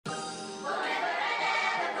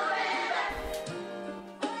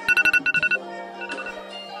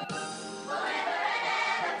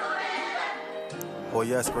boy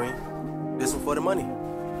Nyah screen. This one for the money.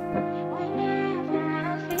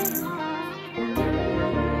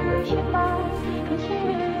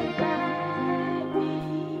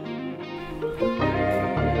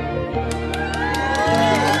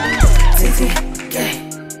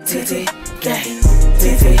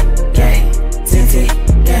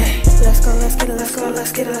 Let's get it, let's go,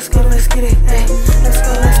 let's get it, let's go, let's get it, hey. Let's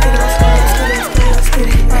go, let's get it, let's go, let's get it, let's go, let's get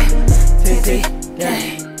it, hey. TNT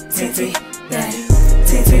gang, TNT gang,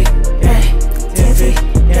 TNT gang, TNT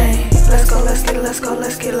gang. Let's go, let's get it, let's go,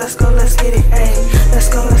 let's get it, let's go, let's get it, hey. Let's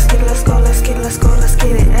go, let's get it, let's go, let's get it, let's go, let's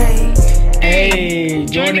get it, hey. Hey,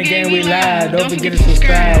 join the game, we live. Don't forget to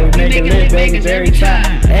subscribe. We make it lit, baby, every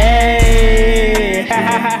time. Hey,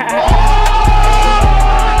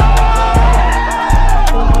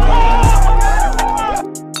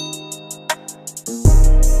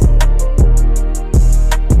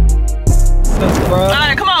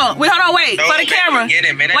 Alright, come on. Wait, hold on, wait. For the camera.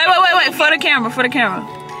 Wait. For the camera.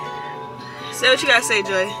 Say what you gotta say,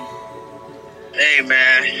 Joy. Hey,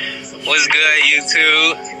 man. What's good,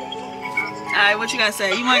 YouTube? Alright, what you gotta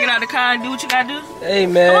say? You wanna get out the car and do what you gotta do? hey,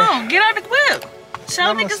 man. Come on, get out the whip.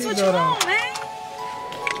 Show niggas what you want, man.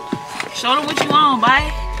 Show them what you want,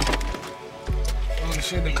 bye. Oh,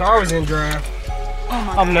 shit, the car was in drive. Oh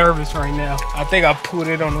my I'm nervous right now. I think I pulled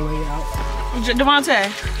it on the way out.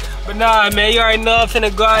 Devontae. But nah, man, you already know I'm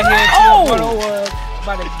finna go out here and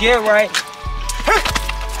about to get right.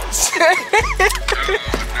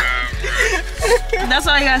 That's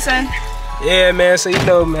all you gotta say? Yeah, man, so you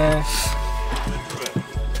know, man.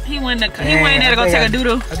 He went there to go take a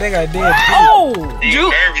doodle. I think I did. Oh!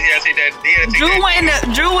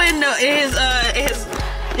 Drew went in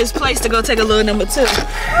his place to go take a little number 2.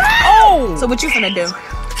 Oh! So what you finna do?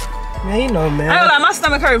 Man, you know, man. I don't like my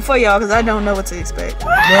stomach hurting for y'all because I don't know what to expect. Bro,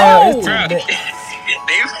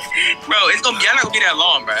 it's gonna be, y'all not gonna be that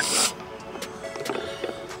long, bro.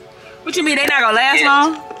 What you mean they not gonna last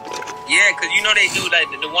long? Yeah, cause you know they do like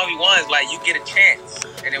the 1v1s, like you get a chance,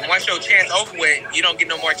 and then once your chance over with, you don't get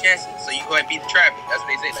no more chances. So you go ahead and beat the traffic. That's what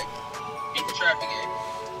they say, like beat the traffic in.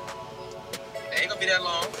 They ain't gonna be that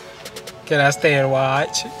long. Can I stay and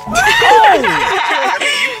watch?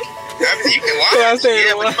 I mean, you can watch.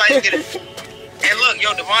 Yeah, but you might get it. And look, yo,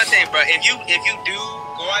 Devontae, bro, if you do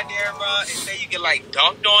go out there, bro, and say you get like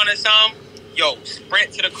dunked on or something, yo,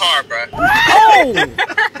 sprint to the car, bro. Oh!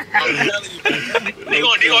 I'm telling you, they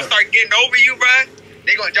gonna start getting over you, bro.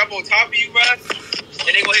 They gonna jump on top of you, bro,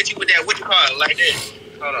 and they gonna hit you with that car like this.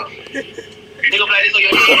 Hold on. They gonna be like this on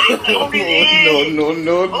your head.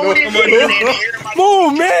 No.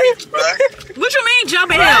 Move, man. What you mean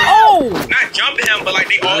jumping him? Oh! Not jumping him, but like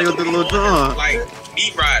they all do like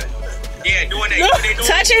me riding. Yeah, doing that.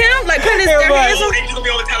 Touching him? Like putting his hands on him? They just gonna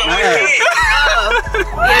be on the telephone. Yeah,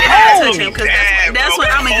 they gotta touch him because that's when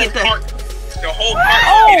I'm gonna get the whole park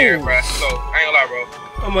will be there, bro. So I ain't gonna lie, bro.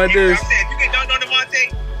 Oh my goodness. I said, if you get dunked on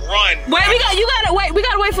Devontae, run. Wait, we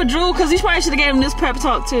gotta wait for Drew because he probably should have gave him this pep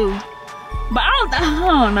talk too. But I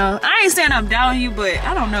don't know. I ain't saying I'm doubting you, but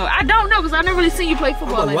I don't know. I don't know because I never really seen you play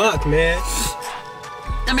football. I'm a lock, man.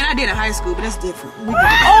 I mean, I did in high school, but that's different.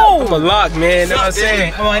 I'm a lock, man. That's what I'm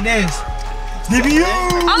saying. Come on, this. Oh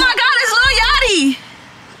my God, it's Lil Yachty.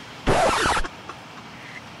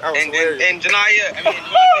 And Janiyah,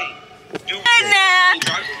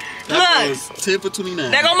 Look. 10 for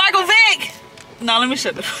 29. There go Michael Vick. No, let me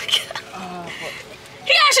shut the fuck up.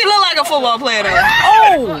 He actually look like a football player though.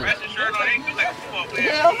 Oh!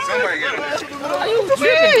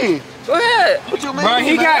 Go ahead.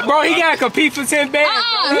 Bro, he got to compete for 10 bands.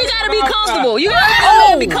 He gotta be comfortable. You gotta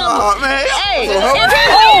let him be comfortable. Man. Hey, if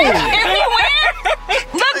he win,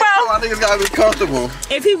 look, bro. My niggas gotta be comfortable.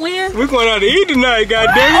 If he win, We're going out to eat tonight,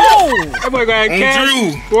 goddammit. That boy gonna have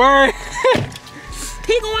cash. Word.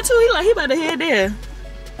 he going too. He about to head there.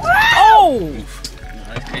 Oh!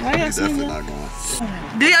 Definitely not going.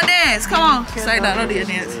 Do your dance. Come on. Say no, don't do your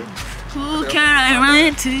dance. Who can I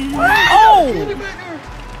run to? Oh!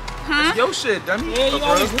 Huh? Yo shit, dummy. Yeah, you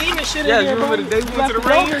always leaving shit in here, bro. The day we went to the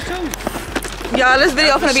range. Y'all, this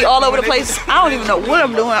video finna be all over the place. I don't even know what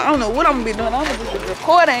I'm doing. I don't know what I'm gonna be doing. I'm gonna just be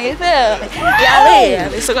recording, you feel me?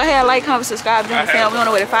 Y'all so go ahead, like, comment, subscribe, join the family. We on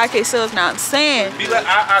the way to 5K subs now. I'm saying,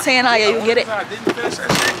 how you get it.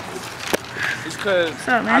 It's cause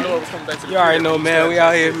I know it was coming back to the You already know, man. We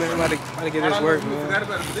out here, man. About to get this work, man.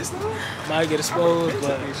 This though? Might get exposed,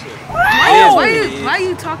 but Why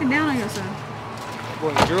you talking down on yourself?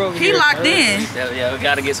 boy, Drew over He here. locked in. Yeah, we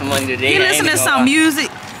gotta get some money today. He listening to some music,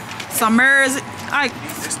 some music.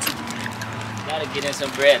 Gotta get in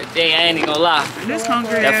some bread today. I ain't even gonna lie. This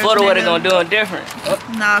hungry. That photo what it gonna do different.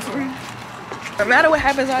 Nah, for real. No matter what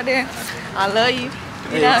happens out there, I love you.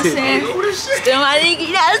 You know what I'm saying? Still my nigga,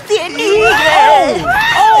 you know what I'm saying?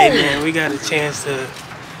 Hey man, we got a chance to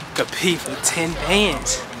compete for 10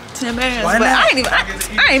 bands. 10 bands. Why But not?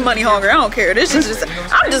 I ain't money hungry. I don't care. This is just,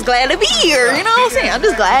 I'm just glad to be here. You know what I'm saying? I'm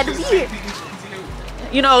just glad to be here.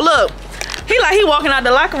 You know, look, he walking out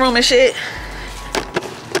the locker room and shit.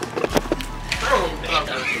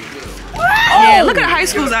 Yeah, look at the high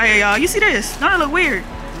schools out here, y'all. You see this? Don't it look weird?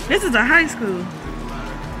 This is a high school.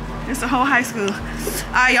 It's a whole high school.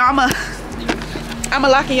 All right, y'all. I'ma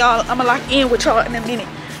lock in with y'all in a minute.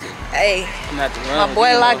 Hey, my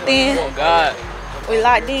boy locked in. Oh God. We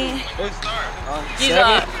locked in.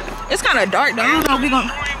 It's kind of dark though. I don't know if we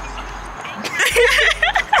gonna.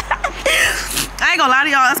 I ain't gonna lie to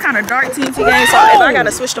y'all. It's kind of dark TNT gang. So if I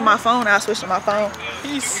gotta switch to my phone, I'll switch to my phone.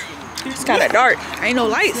 It's kind of dark. Ain't no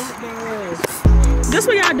lights. This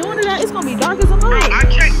what y'all doing tonight? It's gonna be dark as a mother. I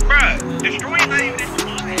checked, bro. The stream not even.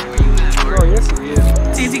 Oh, yes, it is.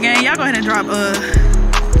 TNT gang, y'all go ahead and drop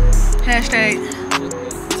hashtag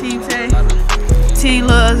TEAMTAE, Team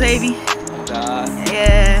Lil Xavier.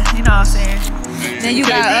 Yeah, you know what I'm saying. Then you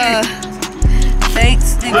got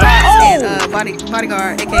Thanks and Glass and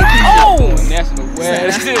Bodyguard, aka National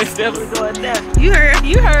West. It's definitely going down. You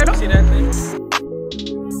heard him. See that thing?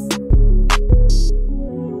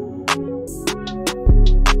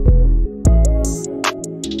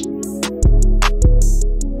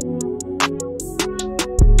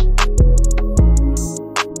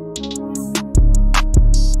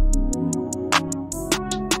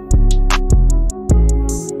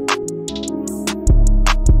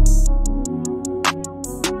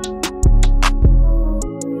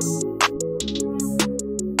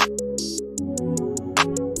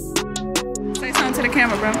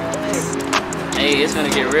 Hey, it's gonna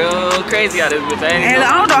get real crazy out of this bitch. And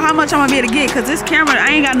I don't know how much I'm gonna be able to get because this camera, I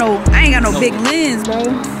ain't got no big lens, bro. I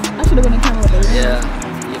should have been in camera with the lens.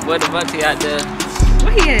 Yeah, your boy Devontae out there.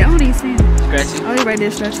 Where he at? I don't even see him. Scratching. Oh, he right there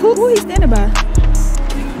stretching. Who he standing by? I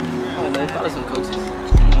don't know, probably some coaches.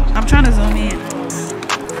 I'm trying to zoom in.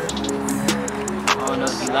 I don't know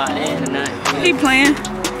if he locked in or not. He playing,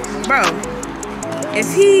 bro. If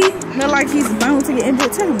he look like he's bound to get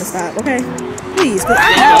injured, tell him to stop, okay? Please, cause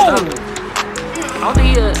I know. I don't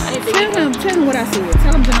think Tell him what I said.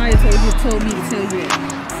 Tell him Nyah told me to tell you.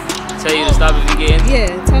 Tell you to stop if you get in?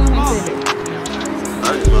 Yeah, tell him I said it.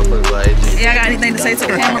 Yeah, I got anything to say to the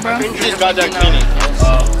camera, bro? Just got that cleaning.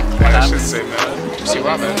 What I should say, man. You see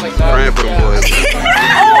what I mean? Praying for the boys.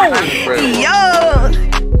 Yo!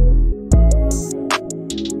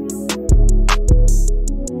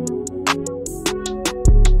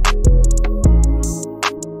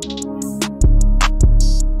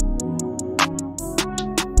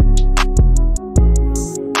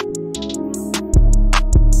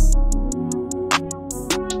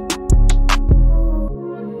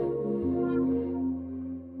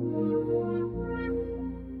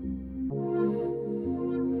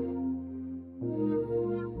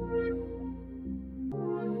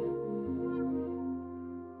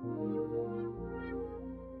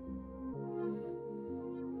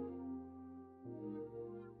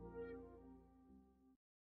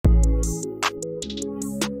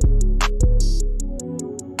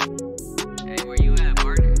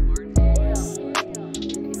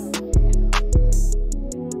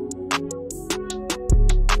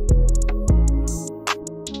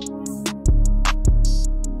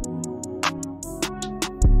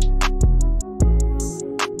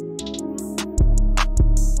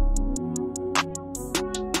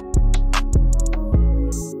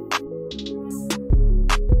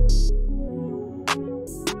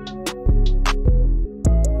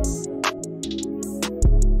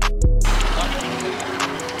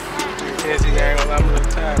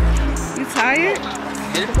 You tired?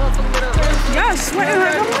 Y'all sweating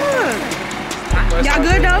like a mug. Y'all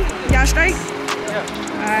good though? Y'all straight? Yeah.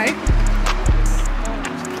 Alright.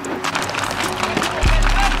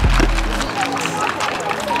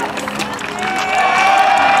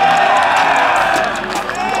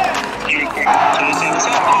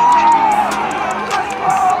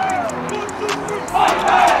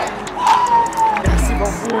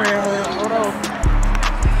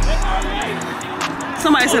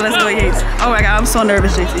 Somebody said let's go Yates. Oh my god, I'm so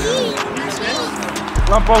nervous, JT.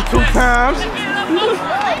 Lump on 2 times.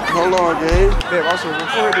 Hold on, Gabe. Damn, I should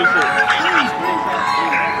record this shit.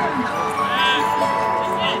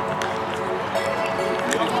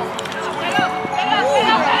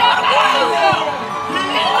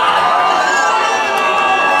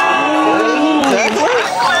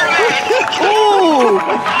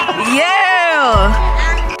 Yeah!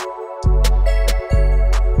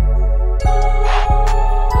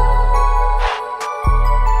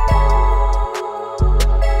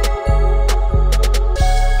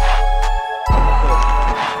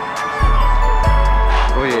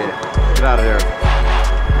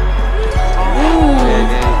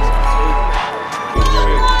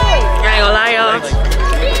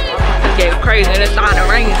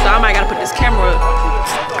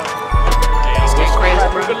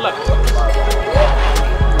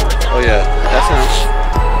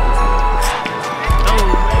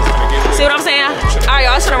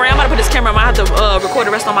 this camera, I might have to record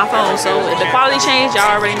the rest on my phone. So if the quality change,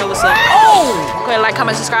 y'all already know what's up. Oh! Go ahead, like,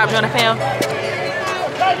 comment, subscribe, join the fam.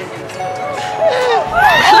 Let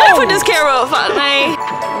me put this camera up, fuck, man.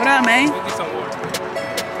 What up, man?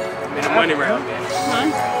 The money round, man. Huh?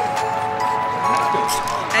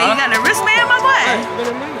 Hey, you got the wristband, my boy?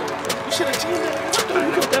 You should have changed that. You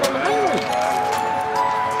put that on the hand.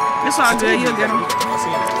 It's all good, you'll get them. I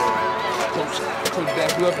seen it. Coach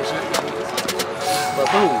back you up and shit. But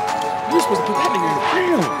bro, you were supposed to put that nigga in the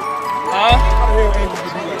ground. Huh?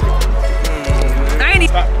 I ain't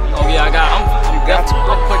even. Oh yeah, I'm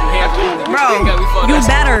putting hands on you. Bro, you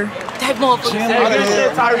better. That motherfucker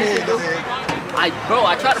bro,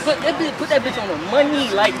 I tried to put that bitch on the money,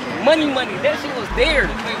 like money. That shit was there.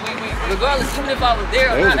 Regardless, even if I was there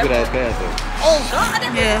or not. That was a good ass pass though. Oh god,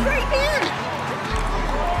 that was great there.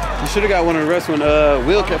 You should have got one of the rest when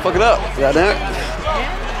Will kept fucking up. Got that?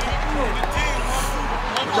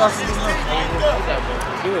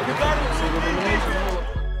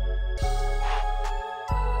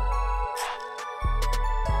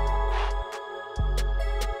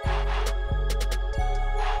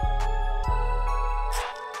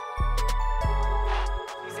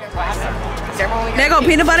 There go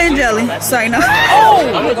peanut butter and jelly. Sorry, no.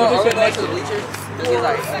 I'm gonna go next to the bleachers.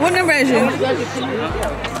 What number is you?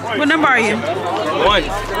 What number are you? 1.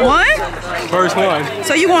 1? First one.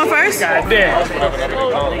 So you going first? God damn.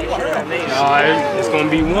 Nah, it's gonna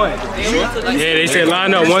be 1. Yeah, they said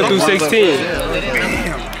line up 1 through 16.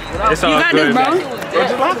 It's all You got good, this, bro. man.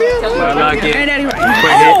 Lock in. Ain't that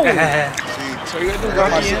right? So you gotta do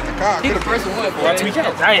He the first one, boy.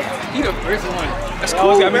 He the first one. That's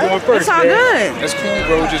cool, got me going first. It's all good. That's cool,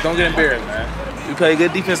 bro. Just don't get embarrassed, man. You played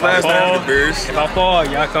good defense last time. If I fall,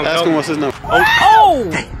 y'all come Ask help him me. what's his number. Oh!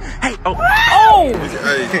 Hey, oh. Oh!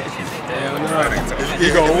 Hell no.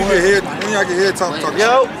 You go, when y'all get head talk.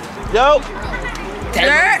 Yo.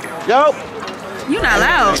 Dirt? Yo. You not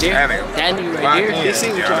loud. Danny right here. He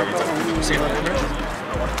seen what y'all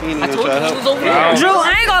He ain't I even told try you to he help. was over there. Drew, I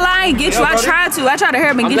ain't gonna lie and get you. I tried to hurry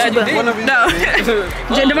up and get you, but no.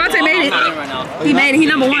 Devontae made it. He made it. He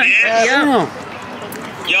number 1. Yeah.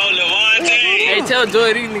 Yo, Levante. Hey, tell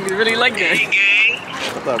Joy these niggas really like that. Hey, gang.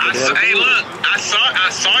 Hey, look, I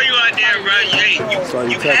saw you out there, bro. Hey,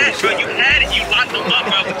 you had it. You locked them up,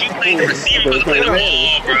 bro. But you played the receiver, but played the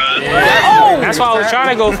ball, bro. That's why I was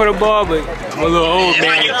trying to go for the ball, but I'm a little old,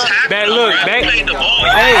 man. Back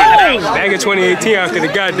in 2018, I could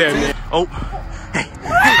have got that, man. Oh.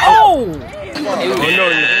 Oh! No.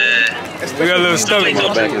 We got a little stuck. Is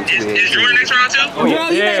Jordan next round, too? Bro,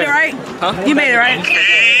 you made it right. Huh? You made it right.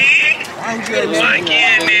 Okay. Like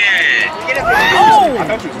in there. Oh!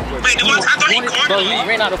 Wait, I thought he caught Bro, him. he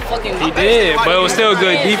ran out of fucking. He did, but it was still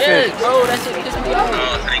good defense. Yeah, bro, that shit pissed me off.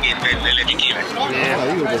 Oh, thank you. Let me keep it.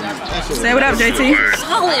 Say what up, JT.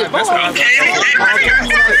 Solid, bro.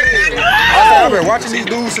 I've been watching these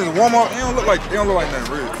dudes since warm up. They don't look like nothing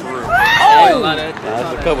real, for real. Oh! There's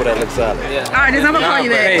a couple that look solid. Alright, I'm gonna call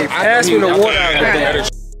you back. Hey, pass me the water out there.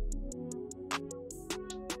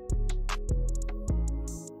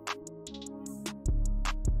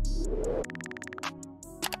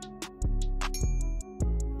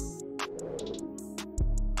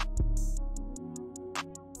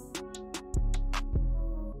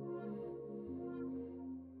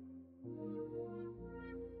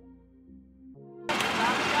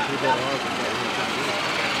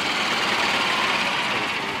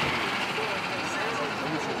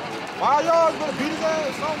 Why y'all gonna beat his ass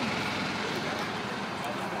or something?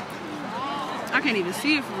 I can't even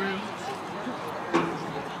see it for real.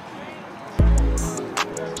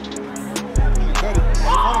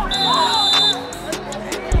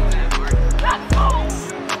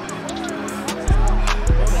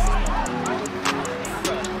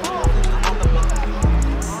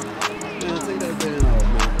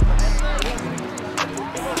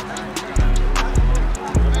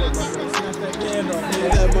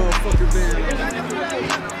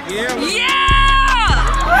 Yeah!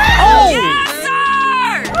 Oh! Yes,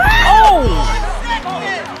 sir! Oh!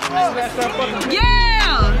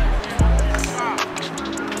 Yeah!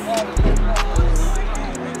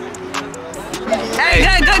 Hey,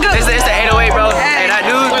 good. It's the 808, bro. Hey, that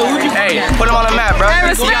dude. Hey, put him on the map, bro.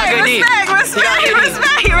 Hey, He got good D. respect.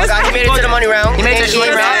 He made it to the money round. He made it to the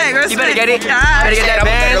money round. You better get it. You better get that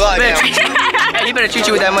band. Hey, he better treat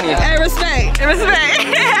you with that money. Hey, respect.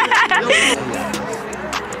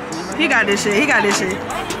 He got this shit.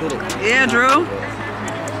 Yeah, Drew.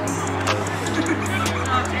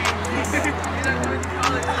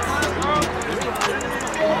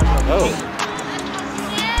 Oh.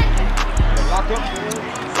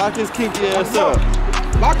 Lock his kinky ass up.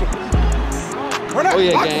 Lock him. Oh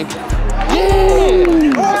yeah, gang. Yeah!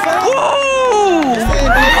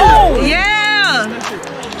 Yeah!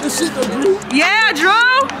 This shit though, Drew. Yeah,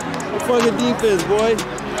 Drew! Fucking defense, boy.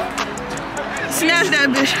 Snatch that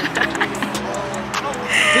bitch.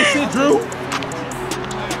 This shit, Drew.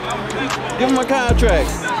 Give him a contract.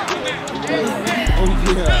 Oh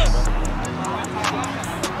yeah.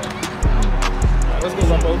 Let's go,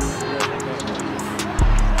 Lumbo.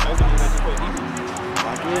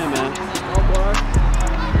 Yeah, man.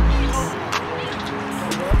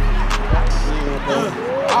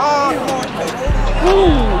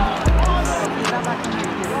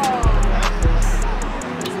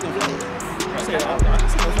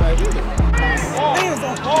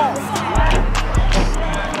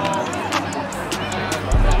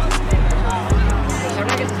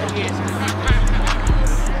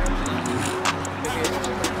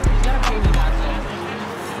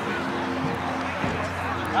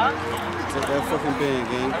 Take that fucking band,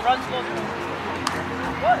 gang.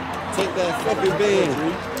 Take that fucking band.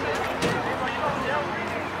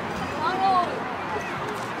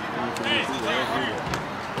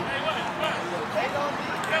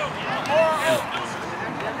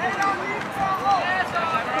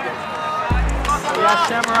 Yeah,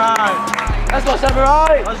 Samurai. Let's go,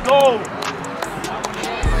 Samurai. Let's go.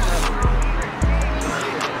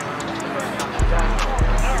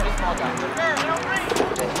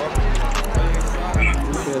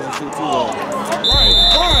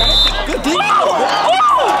 What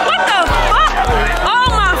the fuck? Oh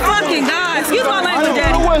my fucking god. Excuse my language,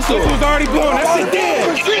 Daddy. This was already blown. That shit dead.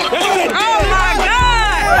 That shit Oh my god.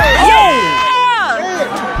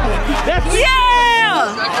 Yeah!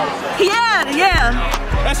 Yeah! Yeah!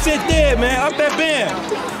 That shit dead, man. Up that band.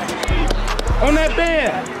 On that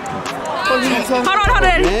band. Hold on,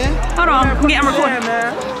 Daddy. Hold on. I'm recording.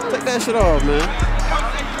 Take that shit off, man.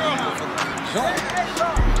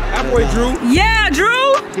 That boy Drew. Yeah, Drew.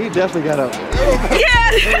 He definitely got up.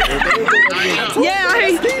 Yeah. Yeah.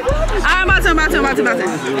 I'm about to.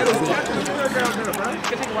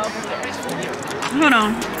 Hold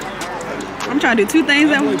on. I'm trying to do two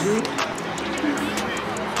things at once.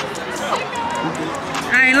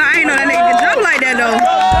 I ain't know that nigga can jump like that though.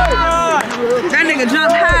 That nigga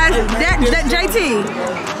jumped high. That JT.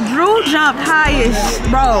 Drew jumped high as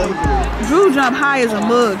bro. Drew jumped high as a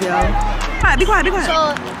mug, yo. Be quiet.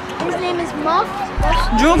 So his name is Muff.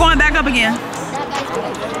 Drew going back up again.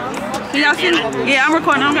 Can y'all see? Yeah, I'm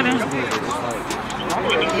recording. I'm gonna.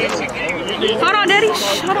 Hold on, Daddy.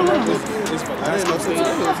 Hold on.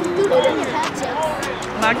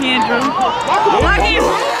 Lock in, Drew. Lock in.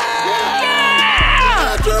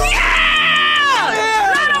 Yeah!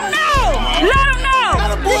 Let him know! Let him know!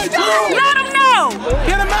 Let him know!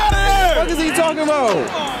 Get him out of there! What is he talking about?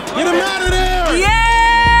 Get him out of there!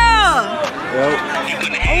 Yeah! Yep.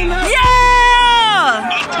 Yeah!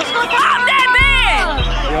 Pop that bag!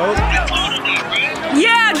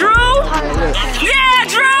 Yeah, Drew! Yeah,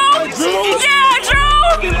 Drew! Yeah, Drew!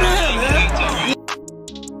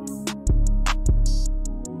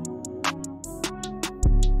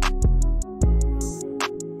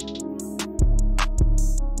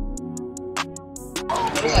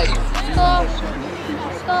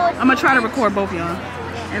 I'm gonna try to record both of y'all.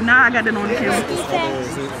 If not, I got that on the camera.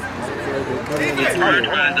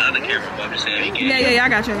 Yeah, I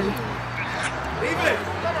got you.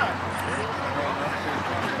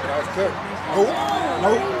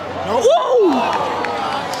 No. Woo!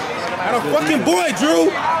 That a fucking boy,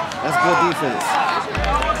 Drew. That's good defense.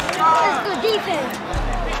 That's good defense.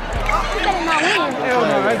 You better not win. Hell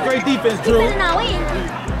no, that's great defense, You Drew. better not win.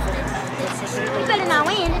 You better not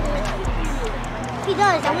win. If he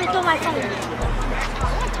does, I'm gonna throw my phone.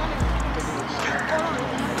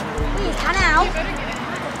 Please, count out.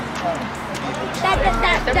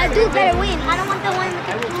 That dude better win. I don't want the one with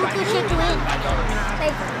the blue shit to win.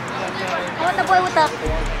 Like, I want the boy with the,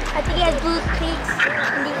 I think he has blue cleats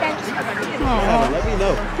in defense. Let me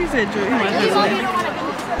know. He said Drew.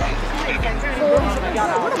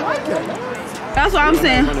 That's what I'm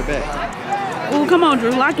saying. Ooh, come on,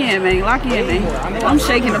 Drew. Lock in, man. Lock in, man. I'm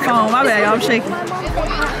shaking the phone. My bad, y'all. I'm shaking.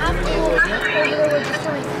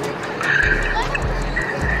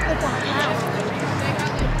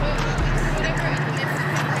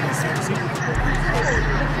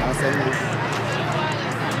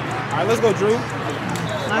 Alright, let's go, Drew.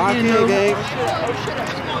 Lock in, gang.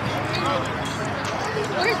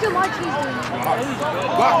 What is your march doing?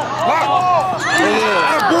 Lock.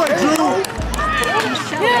 That boy, Drew.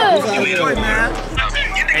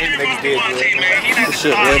 Hey, niggas dead, bro.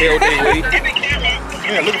 Shit, man.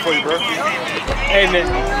 Yeah, looking for you, bro. Hey, man.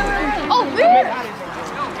 Oh, really?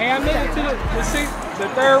 Hey, I made it to the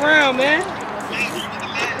third round, man.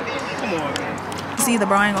 Come on, man. It's either,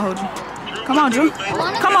 bro. I ain't gonna hold you. Come on, Drew.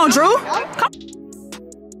 Come on, Drew. Come.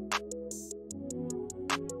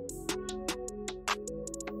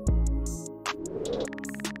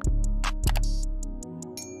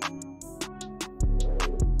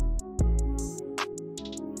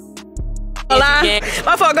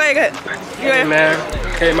 My fault, go ahead. Yeah, man.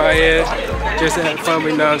 Came out here, just had fun,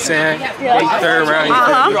 you know what I'm saying? Yeah. Third round.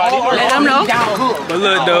 Let them know. But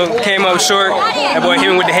look, though, came up short. That boy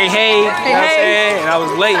hit me with the hey, you know what I'm saying? And I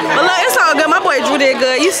was late, man. But look, it's all good. My boy Drew did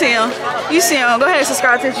good. You see him. You see him. Go ahead and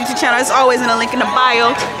subscribe to his YouTube channel. It's always in the link in the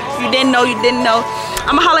bio. If you didn't know, you didn't know.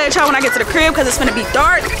 I'm going to holler at y'all when I get to the crib because it's going to be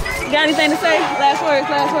dark. You got anything to say? Last words,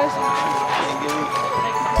 last words.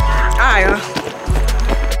 All right, y'all.